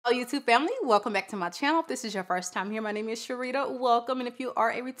Hello YouTube family, welcome back to my channel. If this is your first time here, my name is Sharida. Welcome, and if you are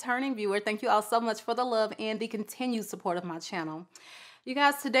a returning viewer, thank you all so much for the love and the continued support of my channel. You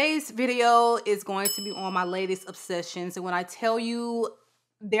guys, today's video is going to be on my latest obsessions, and when I tell you,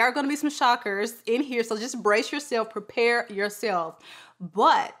 there are going to be some shockers in here, so just brace yourself, prepare yourself.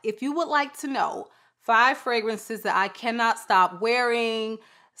 But if you would like to know 5 fragrances that I cannot stop wearing,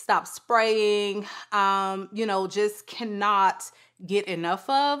 stop spraying, just cannot get enough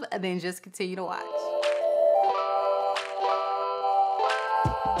of, and then just continue to watch.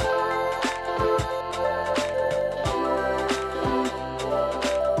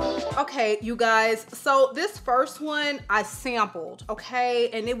 Okay, you guys, so this first one I sampled, okay,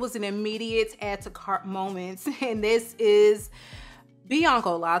 and it was an immediate add to cart moment, and this is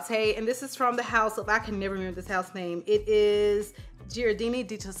Bianco Latte, and this is from the house of, I can never remember this house name, it is Giardini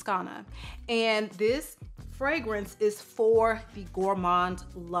di Toscana, and this fragrance is for the gourmand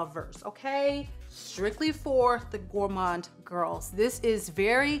lovers, okay? Strictly for the gourmand girls. This is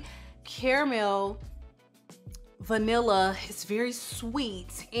very caramel, vanilla, it's very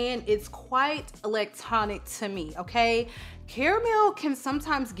sweet, and it's quite electronic to me, okay? Caramel can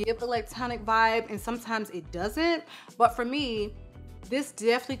sometimes give electronic vibe and sometimes it doesn't, but for me, this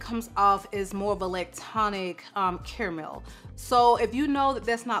definitely comes off as more of electronic caramel. So if you know that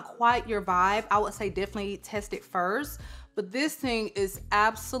that's not quite your vibe, I would say definitely test it first. But this thing is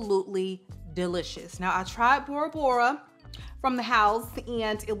absolutely delicious. Now I tried Bora Bora from the house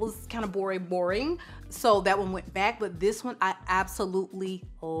and it was kind of boring. So that one went back, but this one I absolutely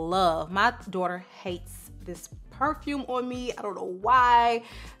love. My daughter hates this perfume on me. I don't know why.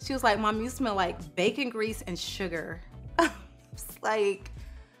 She was like, "Mom, you smell like bacon grease and sugar." Like,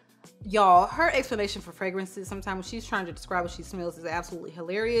 y'all, her explanation for fragrances sometimes when she's trying to describe what she smells is absolutely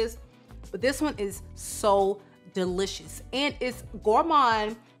hilarious. But this one is so delicious and it's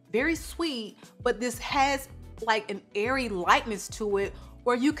gourmand, very sweet, but this has like an airy lightness to it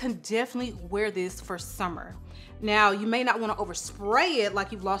where you can definitely wear this for summer. Now, you may not want to overspray it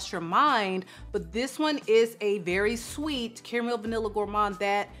like you've lost your mind, but this one is a very sweet caramel vanilla gourmand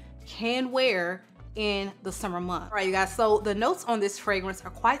that can wear in the summer month. All right, you guys, so the notes on this fragrance are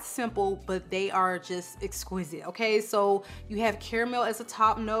quite simple, but they are just exquisite, okay? So you have caramel as a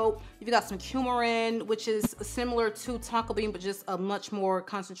top note. You've got some coumarin, which is similar to tonka bean, but just a much more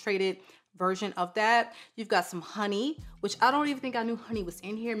concentrated version of that. You've got some honey, which I don't even think I knew honey was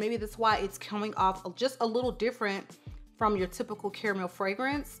in here. Maybe that's why it's coming off just a little different from your typical caramel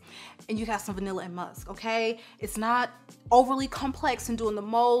fragrance. And you got some vanilla and musk, okay? It's not overly complex in doing the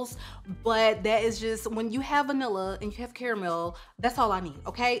most, but that is just, when you have vanilla and you have caramel, that's all I need,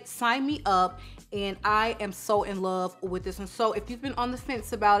 okay? Sign me up, and I am so in love with this one. So if you've been on the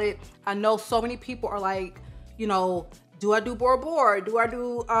fence about it, I know so many people are like, you know, do I do Bora Bora? Do I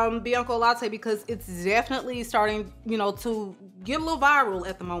do Bianco Latte? Because it's definitely starting, you know, to get a little viral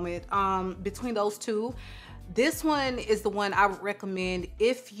at the moment between those two. This one is the one I would recommend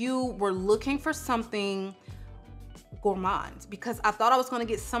if you were looking for something gourmand, because I thought I was going to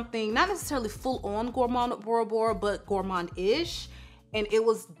get something not necessarily full on gourmand Bora Bora, but gourmand-ish, and it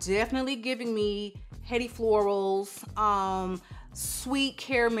was definitely giving me heady florals, sweet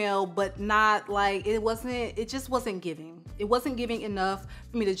caramel, but not like, it just wasn't giving. It wasn't giving enough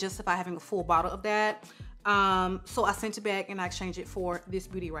for me to justify having a full bottle of that. So I sent it back and I exchanged it for this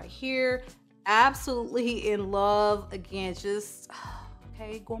beauty right here. Absolutely in love. Again, just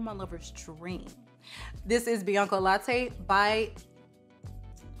okay, gourmand lover's dream. This is Bianco Latte by,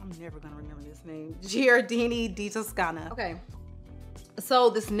 I'm never gonna remember this name, Giardini di Toscana. Okay, so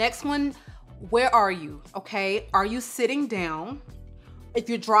this next one, where are you? Okay, are you sitting down? If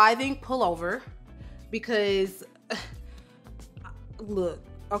you're driving, pull over, because look,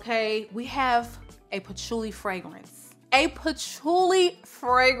 okay, we have a patchouli fragrance. A patchouli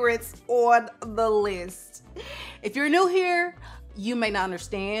fragrance on the list. If you're new here, you may not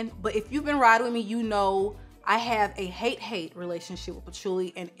understand, but if you've been riding with me, you know I have a hate-hate relationship with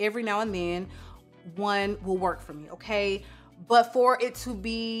patchouli, and every now and then one will work for me, okay? But for it to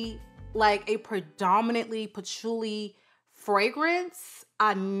be like a predominantly patchouli fragrance,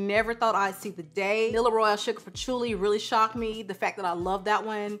 I never thought I'd see the day. Vanilla Royal Sugar Patchouli really shocked me, the fact that I love that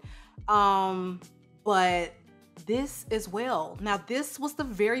one. But this as well. Now, this was the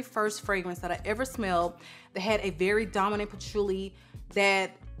very first fragrance that I ever smelled that had a very dominant patchouli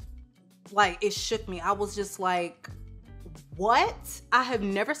that, like, it shook me. I was just like, what? I have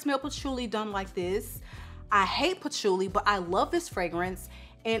never smelled patchouli done like this. I hate patchouli, but I love this fragrance.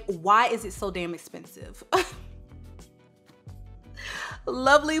 And why is it so damn expensive?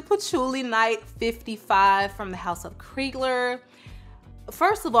 Lovely Patchouli Night 55 from the House of Kriegler.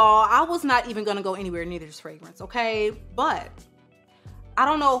 first of all, I was not even gonna go anywhere near this fragrance, okay? But I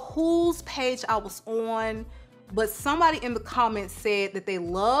don't know whose page I was on, but somebody in the comments said that they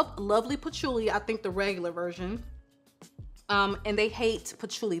love Lovely Patchouli, I think the regular version, and they hate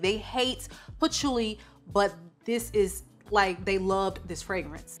patchouli. They hate patchouli, but this is like, they loved this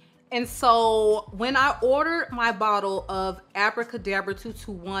fragrance. And so when I ordered my bottle of Abracadabra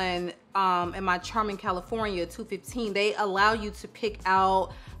 221 in my Charming California 215, they allow you to pick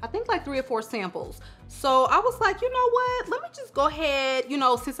out, I think like 3 or 4 samples. So I was like, you know what? Let me just go ahead, you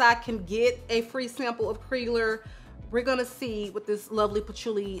know, since I can get a free sample of Kriegler, we're gonna see what this Lovely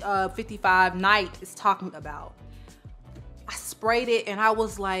Patchouli 55 Night is talking about. I sprayed it and I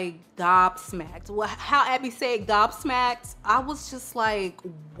was like gobsmacked. Well, how Abby said gobsmacked, I was just like,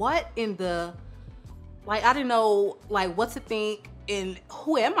 what in the, like, I didn't know like what to think and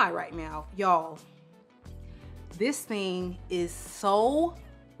who am I right now, y'all. This thing is so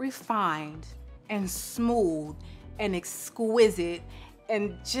refined and smooth and exquisite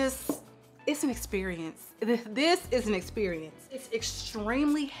and just, it's an experience. This is an experience. It's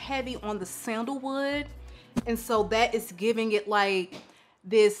extremely heavy on the sandalwood. And so that is giving it like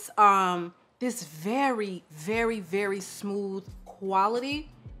this, this very, very, very smooth quality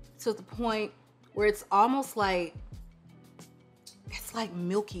to the point where it's almost like, it's like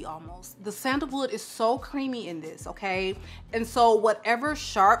milky almost. The sandalwood is so creamy in this, okay? And so whatever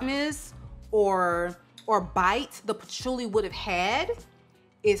sharpness or bite the patchouli would have had,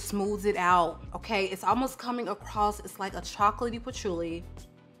 it smooths it out, okay? It's almost coming across, it's like a chocolatey patchouli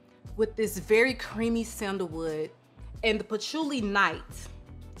with this very creamy sandalwood. And the Patchouli Night,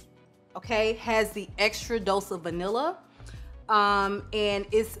 okay, has the extra dose of vanilla. And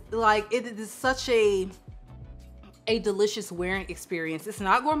it's like, it is such a delicious wearing experience. It's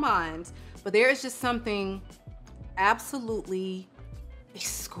not gourmand, but there is just something absolutely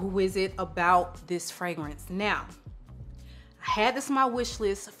exquisite about this fragrance. Now, I had this on my wish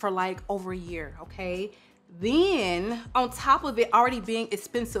list for like over a year, okay? Then on top of it already being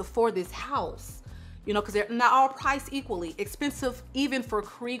expensive for this house, you know, because they're not all priced equally, expensive even for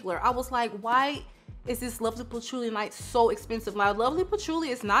Kriegler. I was like, why is this Lovely Patchouli Night so expensive? My Lovely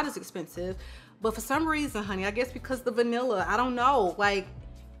Patchouli is not as expensive, but for some reason, honey, I guess because the vanilla, I don't know, like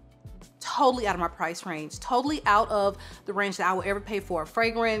totally out of my price range, totally out of the range that I would ever pay for a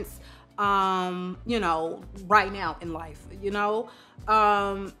fragrance, you know, right now in life, you know.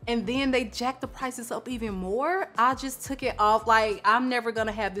 And then they jacked the prices up even more. I just took it off, like I'm never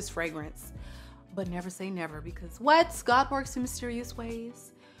gonna have this fragrance, but never say never, because what? God works in mysterious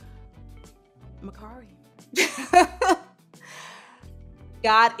ways. MERCARI.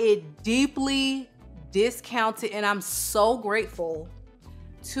 Got it deeply discounted, and I'm so grateful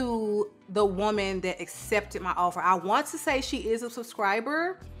to the woman that accepted my offer. I want to say she is a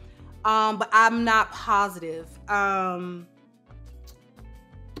subscriber, but I'm not positive.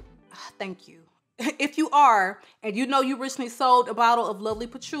 Thank you. If you are, and you know you recently sold a bottle of Lovely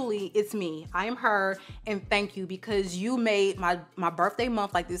Patchouli, it's me. I am her, and thank you, because you made my birthday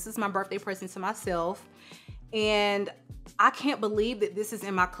month, like this is my birthday present to myself, and I can't believe that this is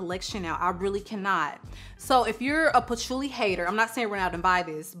in my collection now. I really cannot. So if you're a patchouli hater, I'm not saying run out and buy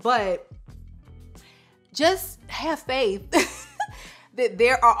this, but just have faith that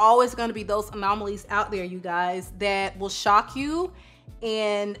there are always going to be those anomalies out there, you guys, that will shock you,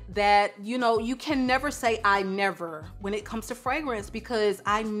 and that, you know, you can never say I never when it comes to fragrance, because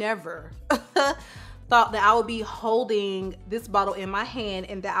I never thought that I would be holding this bottle in my hand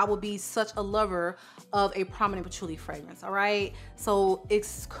and that I would be such a lover of a prominent patchouli fragrance. All right, so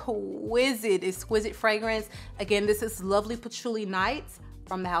exquisite fragrance. Again, this is Lovely Patchouli Nights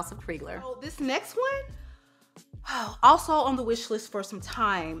from the House of Kriegler. So this next one, also on the wish list for some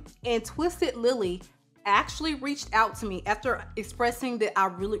time, and Twisted Lily actually reached out to me after expressing that I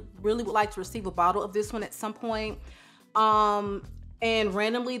really would like to receive a bottle of this one at some point. And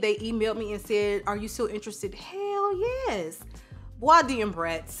randomly they emailed me and said, are you still interested? Hell yes. Bois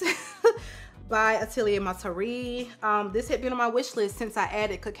d'Ambrette by Atelier Matari. This had been on my wish list since I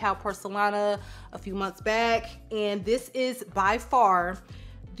added Cacao Porcelana a few months back, and this is by far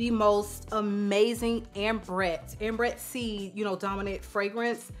the most amazing Ambrette seed, you know, dominant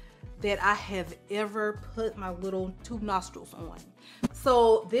fragrance that I have ever put my little 2 nostrils on.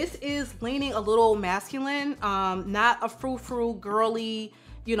 So this is leaning a little masculine, not a frou-frou girly,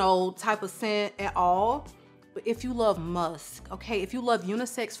 you know, type of scent at all. But if you love musk, okay, if you love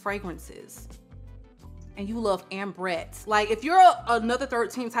unisex fragrances and you love Ambrette, like if you're another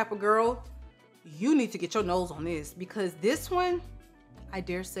 13 type of girl, you need to get your nose on this, because this one, I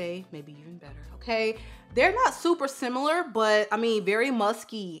dare say maybe even better, okay? They're not super similar, but I mean, very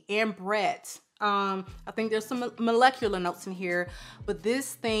musky, ambrette. I think there's some molecular notes in here, but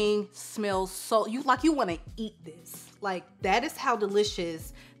this thing smells so, you want to eat this. Like, that is how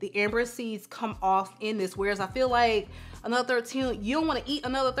delicious the amber seeds come off in this. Whereas I feel like another 13, you don't want to eat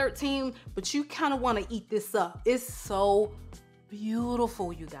another 13, but you kind of want to eat this up. It's so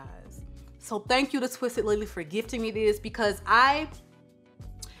beautiful, you guys. So thank you to Twisted Lily for gifting me this, because I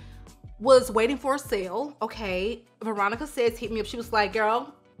was waiting for a sale. Okay, Veronica says, hit me up. She was like,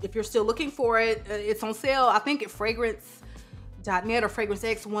 girl, if you're still looking for it, it's on sale. I think at fragrance.net or Fragrance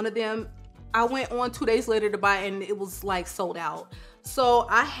X, one of them. I went on 2 days later to buy it and it was like sold out. So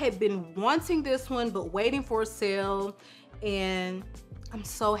I had been wanting this one, but waiting for a sale. And I'm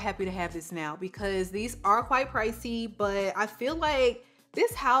so happy to have this now, because these are quite pricey, but I feel like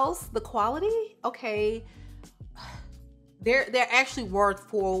this house, the quality, okay, they're actually worth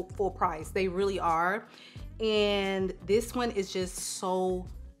full price. They really are. And this one is just so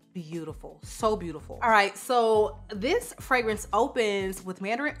beautiful, so beautiful. All right, so this fragrance opens with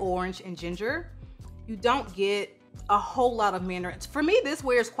mandarin orange and ginger. You don't get a whole lot of mandarin. For me, this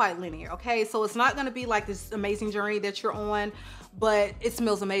wears quite linear, okay? So it's not gonna be like this amazing journey that you're on, but it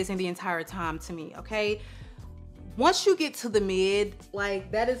smells amazing the entire time to me, okay? Once you get to the mid,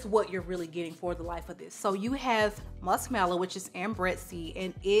 like, that is what you're really getting for the life of this. So you have muskmallow, which is ambrette seed,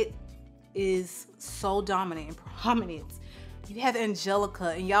 and it is so dominant and prominent. You have angelica,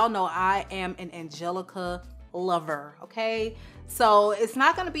 and y'all know I am an angelica lover, okay? So it's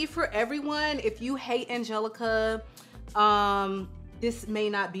not gonna be for everyone. If you hate angelica, this may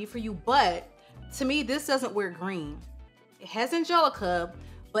not be for you, but to me, this doesn't wear green. It has angelica,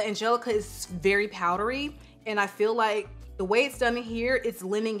 but angelica is very powdery, and I feel like the way it's done in here, it's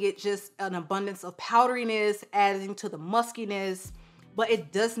lending it just an abundance of powderiness, adding to the muskiness, but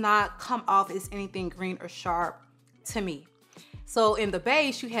it does not come off as anything green or sharp to me. So in the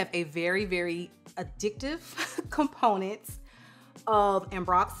base, you have a very, very addictive components of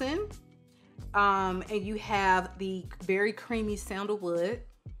ambroxan, and you have the very creamy sandalwood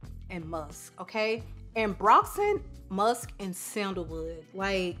and musk, okay? Ambroxan, musk, and sandalwood,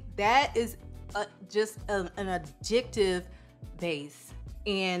 like, that is just an addictive base.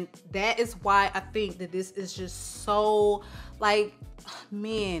 And that is why I think that this is just so, like,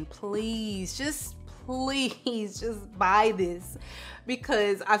 man, please just buy this,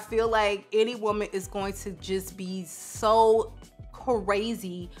 because I feel like any woman is going to just be so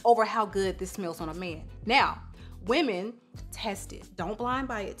crazy over how good this smells on a man. Now, women, test it. Don't blind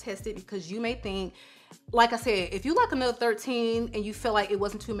buy it, test it, because you may think, like I said, if you like another 13 and you feel like it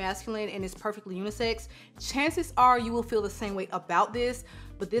wasn't too masculine and it's perfectly unisex, chances are you will feel the same way about this.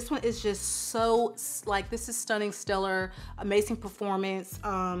 But this one is just so, like, this is stunning, stellar, amazing performance.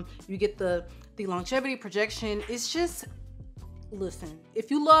 You get the longevity, projection. It's just, listen,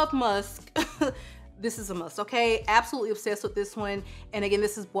 if you love musk, this is a must, okay? Absolutely obsessed with this one. And again,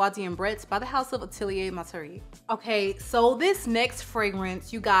 this is Bois d'Ambrette by the House of Atelier Materi. Okay, so this next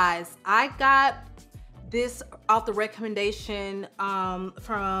fragrance, you guys, I got this off the recommendation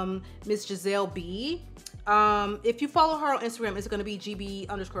from Miss Giselle B. If you follow her on Instagram, it's gonna be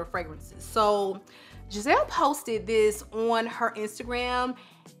GB_fragrances. So Giselle posted this on her Instagram,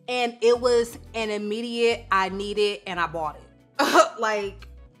 and it was an immediate, I need it, and I bought it. Like,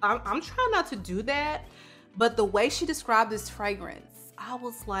 I'm trying not to do that, but the way she described this fragrance, I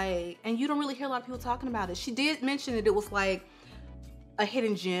was like, and you don't really hear a lot of people talking about it. She did mention that it was like a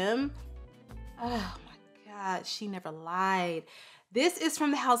hidden gem. Oh my God, she never lied. This is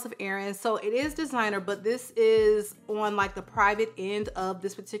from the House of Aaron, so it is designer, but this is on like the private end of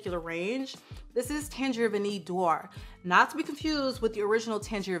this particular range. This is Tangier Vanille D'Or, not to be confused with the original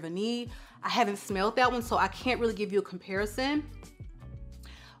Tangier Vanille. I haven't smelled that one, so I can't really give you a comparison.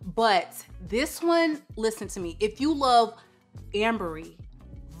 But this one, listen to me. If you love ambery,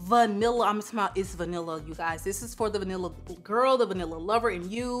 vanilla, I'm talking about, it's vanilla, you guys. This is for the vanilla girl, the vanilla lover in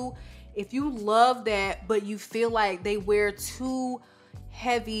you. If you love that, but you feel like they wear too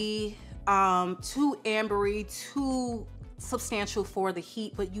heavy, too ambery, too substantial for the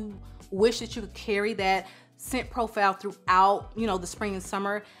heat, but you wish that you could carry that scent profile throughout, you know, the spring and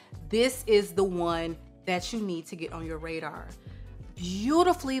summer, this is the one that you need to get on your radar.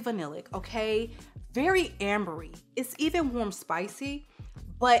 Beautifully vanillic, okay? Very ambery. It's even warm spicy,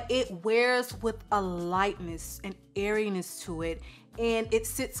 but it wears with a lightness and airiness to it, and it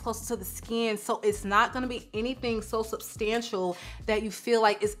sits close to the skin, so it's not gonna be anything so substantial that you feel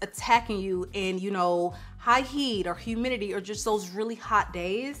like it's attacking you in, you know, high heat or humidity or just those really hot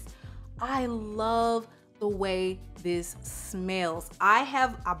days. I love the way this smells.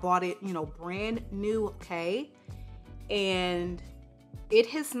 I bought it, you know, brand new, okay? And it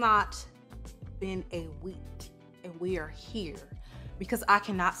has not been a week and we are here because I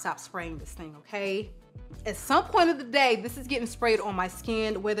cannot stop spraying this thing, okay? At some point of the day, this is getting sprayed on my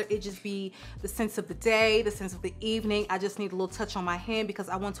skin, whether it just be the scent of the day, the scent of the evening. I just need a little touch on my hand because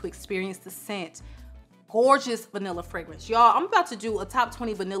I want to experience the scent. Gorgeous vanilla fragrance. Y'all, I'm about to do a top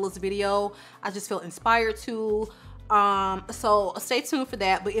 20 vanillas video. I just feel inspired to. So stay tuned for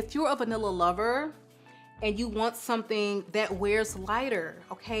that. But if you're a vanilla lover and you want something that wears lighter,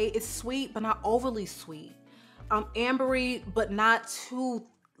 okay? It's sweet, but not overly sweet. Ambery, but not too,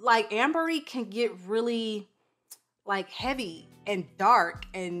 like ambery can get really like heavy and dark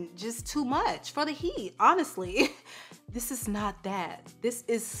and just too much for the heat, honestly. This is not that. This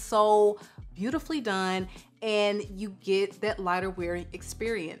is so beautifully done and you get that lighter wearing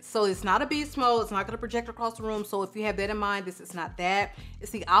experience. So it's not a beast mode, it's not gonna project across the room. So if you have that in mind, this is not that.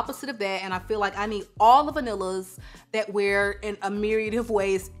 It's the opposite of that. And I feel like I need all the vanillas that wear in a myriad of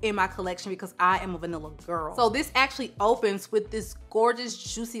ways in my collection because I am a vanilla girl. So this actually opens with this gorgeous,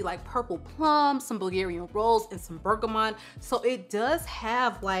 juicy, like purple plum, some Bulgarian rose, and some bergamot. So it does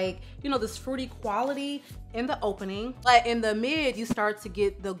have like, you know, this fruity quality in the opening. But in the mid, you start to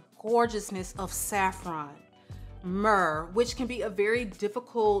get the gorgeousness of saffron, myrrh, which can be a very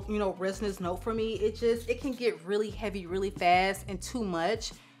difficult, you know, resinous note for me. It can get really heavy really fast and too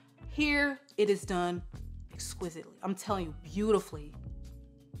much. Here it is done exquisitely. I'm telling you, beautifully.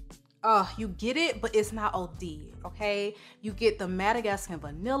 You get it, but it's not OD, okay? You get the Madagascar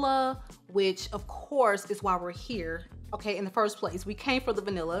vanilla, which of course is why we're here, okay, in the first place. We came for the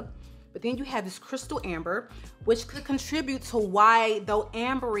vanilla. But then you have this crystal amber, which could contribute to why, though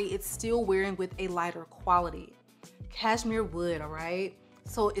ambery, it's still wearing with a lighter quality. Cashmere wood, all right?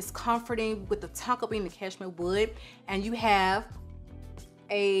 So it's comforting with the tonka being the cashmere wood. And you have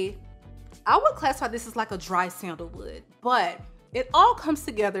I would classify this as like a dry sandalwood, but it all comes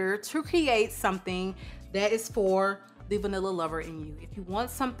together to create something that is for the vanilla lover in you. If you want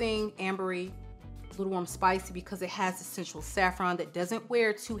something ambery, a little warm, spicy, because it has essential saffron that doesn't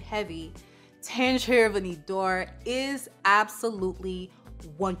wear too heavy, Tangier Vanille D'Or is absolutely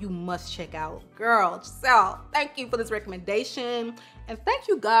one you must check out. Girl, Giselle, thank you for this recommendation. And thank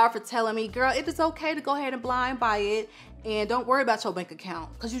you, God, for telling me, girl, it is okay to go ahead and blind buy it. And don't worry about your bank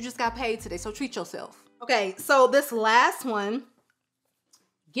account because you just got paid today. So treat yourself. Okay, so this last one,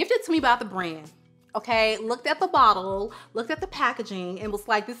 gifted to me by the brand. Okay, looked at the bottle, looked at the packaging, and was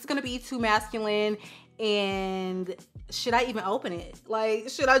like, this is gonna be too masculine, and should I even open it? Like,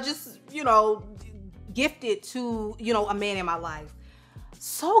 should I just, you know, gift it to, you know, a man in my life?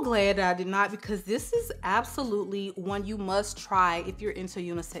 So glad that I did not, because this is absolutely one you must try if you're into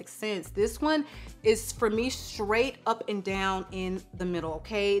unisex scents. This one is, for me, straight up and down in the middle,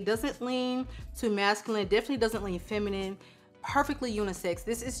 okay? It doesn't lean too masculine, definitely doesn't lean feminine. Perfectly unisex.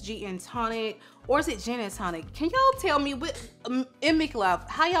 This is GNTonic, or is it GNTonic? Can y'all tell me what in Mikolov,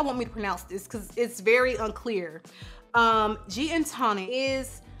 how y'all want me to pronounce this? Because it's very unclear. GNTonic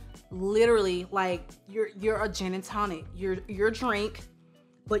is literally like you're a gin and tonic. Your drink,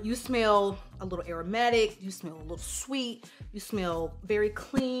 but you smell a little aromatic, you smell a little sweet, you smell very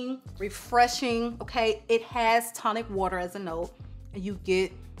clean, refreshing. Okay, it has tonic water as a note, and you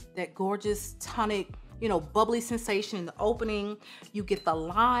get that gorgeous tonic, you know, bubbly sensation in the opening. You get the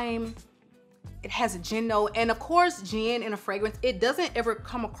lime. It has a gin note. And of course, gin in a fragrance, it doesn't ever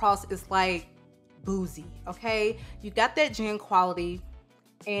come across as like boozy, okay? You got that gin quality,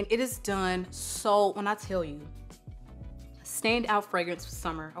 and it is done so, when I tell you, standout fragrance for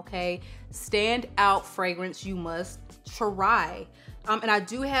summer, okay? Standout fragrance you must try. And I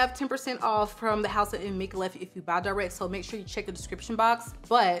do have 10% off from the house in Mykolaiv if you buy direct, so make sure you check the description box.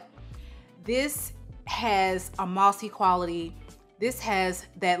 But this has a mossy quality. This has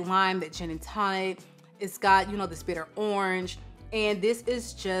that lime, that gin and tonic. It's got, you know, this bitter orange, and this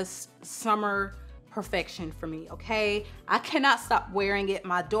is just summer perfection for me, okay? I cannot stop wearing it.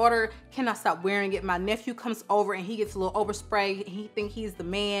 My daughter cannot stop wearing it. My nephew comes over and he gets a little overspray. He thinks he's the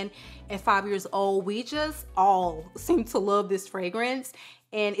man at 5 years old. We just all seem to love this fragrance.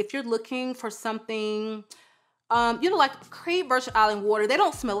 And if you're looking for something, you know, like Creed Virgin Island Water, they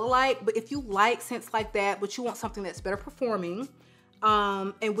don't smell alike, but if you like scents like that, but you want something that's better performing,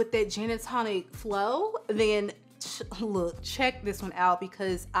 and with that gin and tonic flow, then look, check this one out,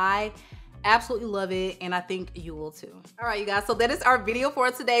 because I Absolutely love it, and I think you will too. All right, you guys, so that is our video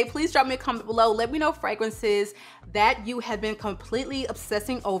for today. Please drop me a comment below. Let me know fragrances that you have been completely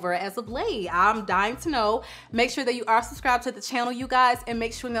obsessing over as of late. I'm dying to know. Make sure that you are subscribed to the channel, you guys, and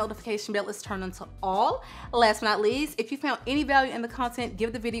make sure the notification bell is turned on to all. Last but not least, if you found any value in the content,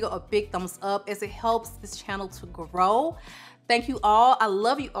 give the video a big thumbs up as it helps this channel to grow. Thank you all. I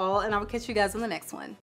love you all, and I will catch you guys in the next one.